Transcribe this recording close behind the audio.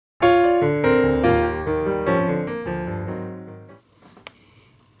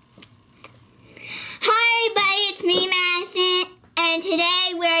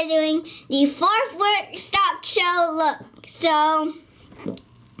the Ft.Worth stock show look. So,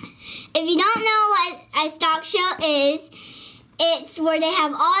 if you don't know what a stock show is, it's where they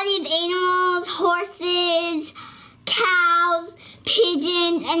have all these animals, horses, cows,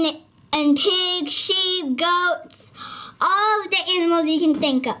 pigeons, and pigs, sheep, goats, all of the animals you can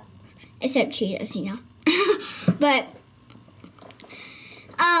think of, except cheetahs, you know. But,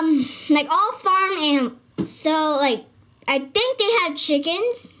 like all farm animals. So, like, I think they have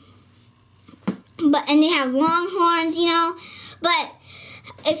chickens, and they have longhorns, you know. But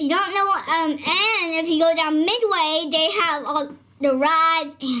if you don't know, and if you go down Midway, they have all the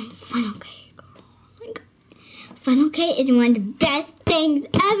rides and funnel cake. Oh my God. Funnel cake is one of the best things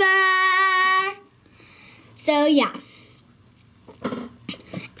ever. So, yeah.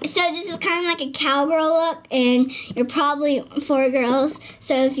 So this is kind of like a cowgirl look, and you're probably 4 girls.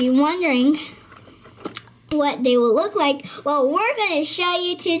 So if you're wondering what they will look like, well, we're going to show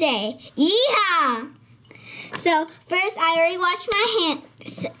you today. Yeehaw! So first, I already washed my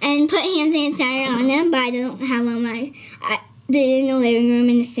hands and put hand sanitizer on them, but I don't have on my. I did it in the living room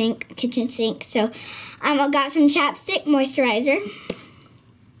in the sink, kitchen sink. So I got some chapstick moisturizer.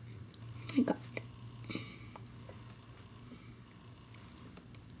 I got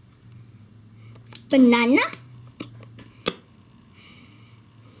banana,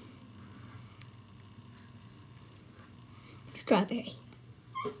 strawberry.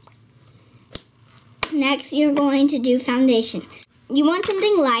 Next, you're going to do foundation. You want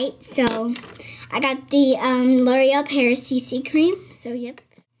something light, so I got the Loreal Paris CC cream. So, yep,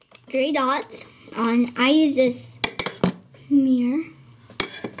 3 dots on. I use this mirror.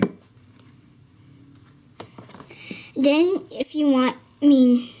 Then, if you want,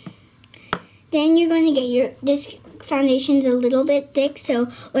 then you're going to get this foundation's a little bit thick. So,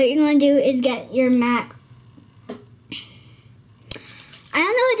 what you're going to do is get your MAC. I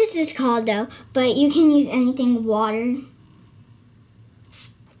don't know what this is called though, but you can use anything water.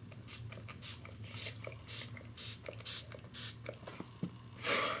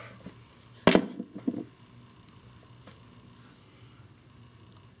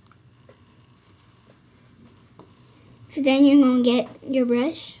 So then you're going to get your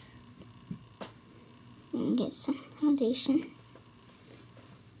brush and get some foundation.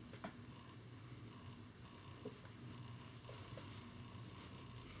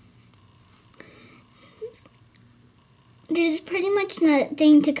 There's pretty much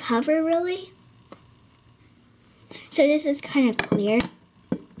nothing to cover, really. So this is kind of clear.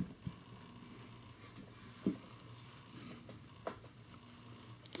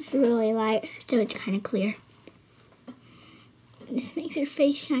 It's really light, so it's kind of clear. This makes your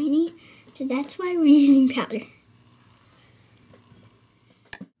face shiny, so that's why we're using powder.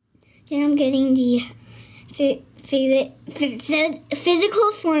 Then I'm getting the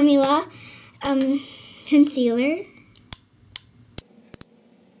Physical Formula concealer.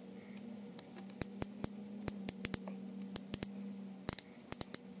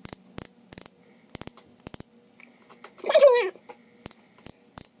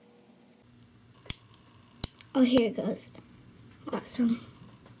 Oh, here it goes. Got some.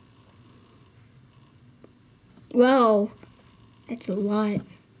 Whoa, that's a lot.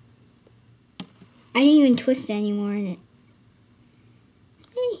 I didn't even twist it anymore in it.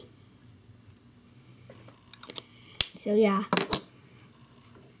 Hey. So yeah,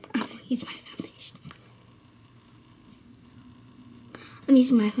 I'm gonna use my foundation. I'm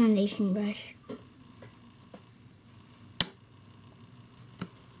using my foundation brush.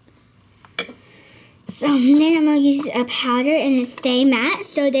 So then I'm going to use a powder and a Stay Matte.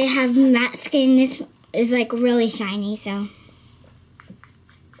 So they have matte skin. This is like really shiny. So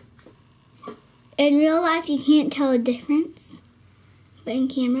in real life you can't tell a difference, but in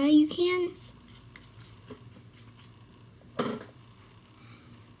camera you can. Try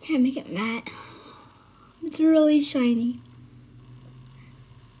to make it matte. It's really shiny.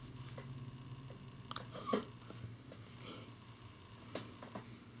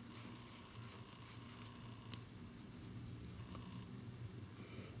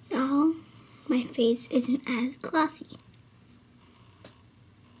 My face isn't as glossy.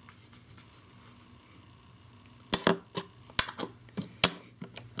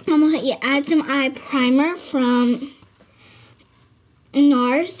 I'm going to add some eye primer from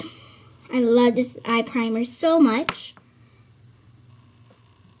Nars. I love this eye primer so much.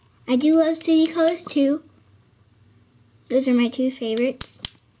 I do love City Colors too. Those are my 2 favorites.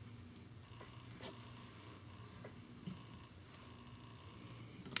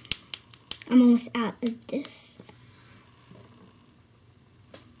 I'm almost out of this.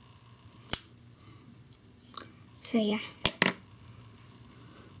 So yeah.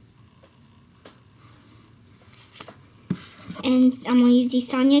 And I'm going to use the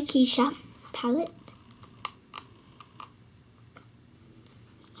Sonia Keisha palette.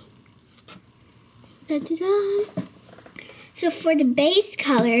 Da-da-da. So for the base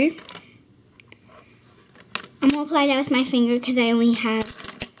color, I'm going to apply that with my finger because I only have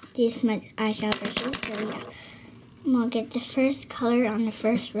these much eyeshadow brushes. So yeah, I'm going to get the first color on the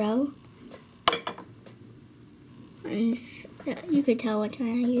first row. And this, you could tell which one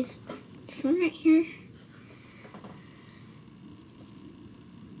I use. This one right here.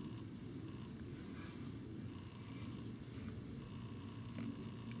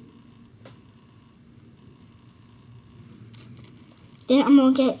 Then I'm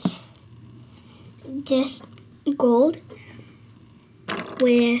going to get this gold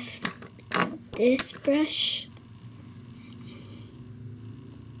with this brush.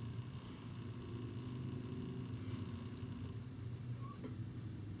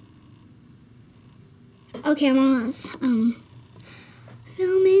 Okay, I'm gonna film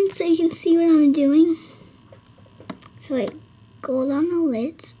it so you can see what I'm doing. So like gold on the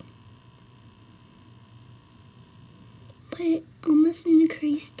lids. Put it almost in the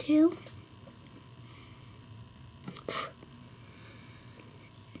crease too.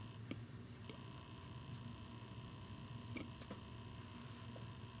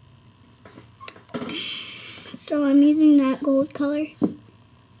 So I'm using that gold color.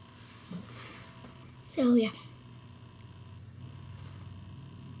 So yeah.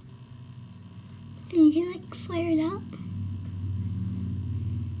 And you can like flare it out.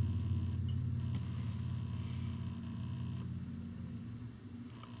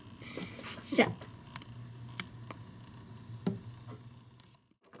 So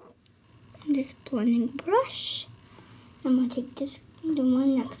this blending brush. I'm gonna take this, the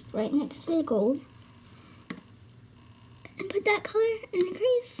one right next to the gold, and put that color in the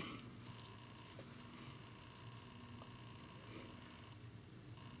crease.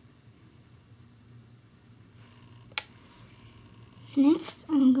 Next,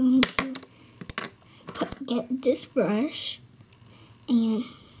 I'm going to get this brush and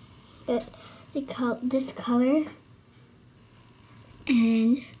get this color,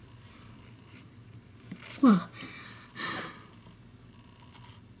 and well,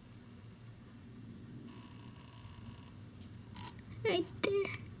 right there.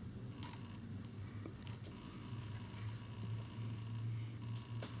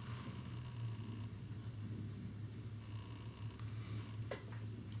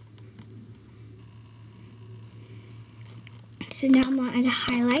 So now I'm going to add a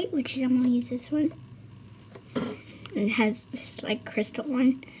highlight, which is I'm going to use this one. It has this like crystal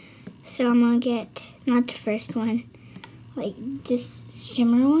one. So I'm going to get, not the first one, like this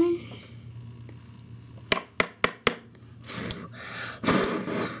shimmer one.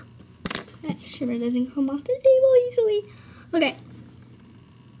 That shimmer doesn't come off the table easily. Okay.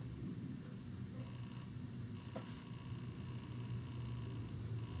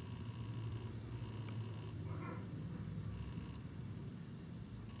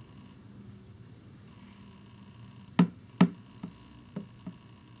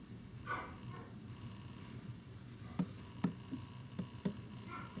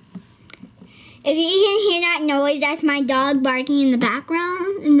 If you can hear that noise, that's my dog barking in the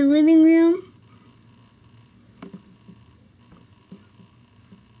background in the living room.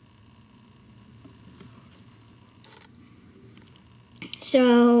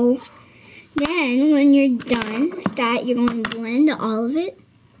 So then when you're done with that, you're going to blend all of it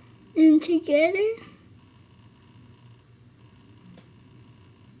in together.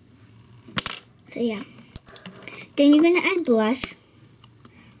 So yeah. Then you're going to add blush.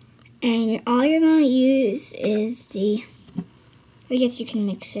 And all you're going to use is the, I guess you can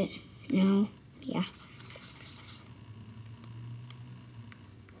mix it. No, yeah.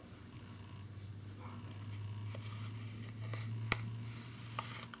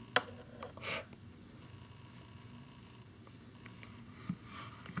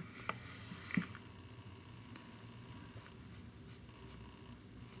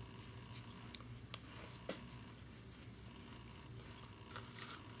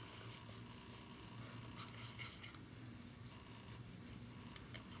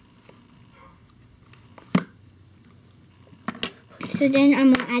 So then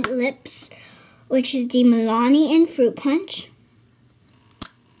I'm going to add lips, which is the Milani and Fruit Punch.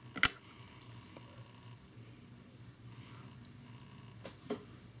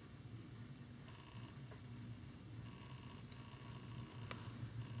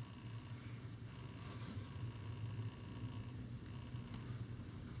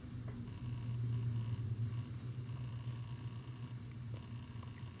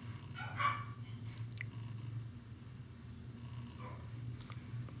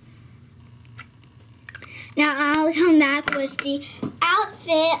 Now I'll come back with the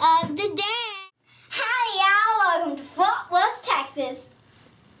outfit of the day. Hi y'all, welcome to Ft.Worth, Texas.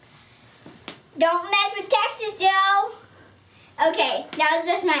 Don't mess with Texas, yo. Okay, that was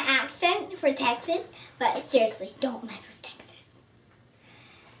just my accent for Texas, but seriously, don't mess with Texas.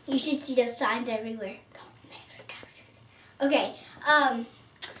 You should see those signs everywhere. Don't mess with Texas. Okay,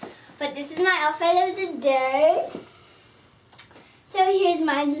 but this is my outfit of the day. So here's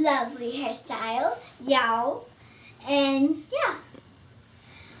my lovely hairstyle, y'all, and yeah.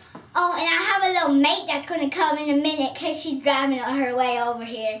 Oh, and I have a little mate that's going to come in a minute because she's driving on her way over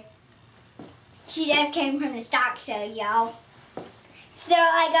here. She just came from the stock show, y'all. So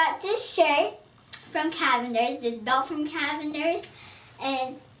I got this shirt from Cavender's, this belt from Cavender's,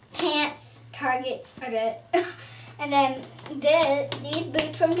 and pants, Target, and then these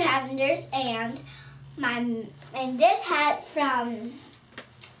boots from Cavender's, and this hat from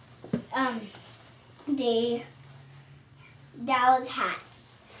the Dallas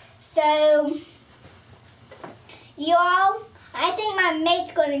hats. So y'all, I think my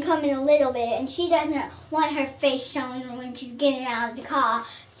mate's going to come in a little bit, and she doesn't want her face shown when she's getting out of the car.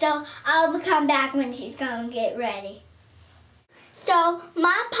 So I'll come back when she's going to get ready. So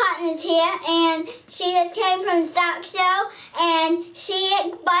my partner's here, and she just came from the stock show, and she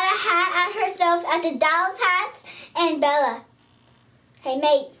bought a hat at herself at the Dallas hats. And Bella, hey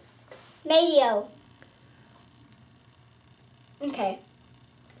mate, Mateo. Okay.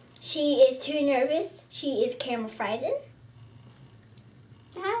 She is too nervous. She is camera frightened.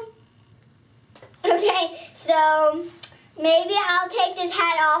 Hi. Okay, so maybe I'll take this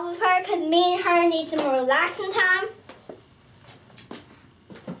hat off of her because me and her need some more relaxing time.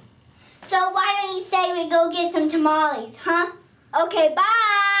 So why don't you say we go get some tamales, huh? Okay,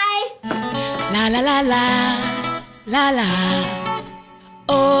 bye. La la la la, la la.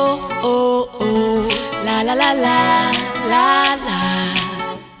 Oh oh oh, la la la la, la la.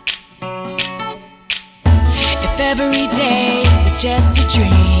 If every day is just a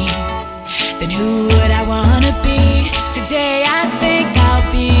dream, then who would I wanna be? Today I think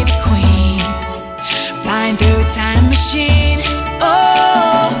I'll be the queen, flying through a time machine.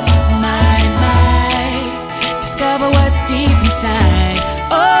 Oh my, discover what's deep inside.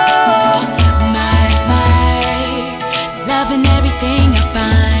 Oh my, loving everything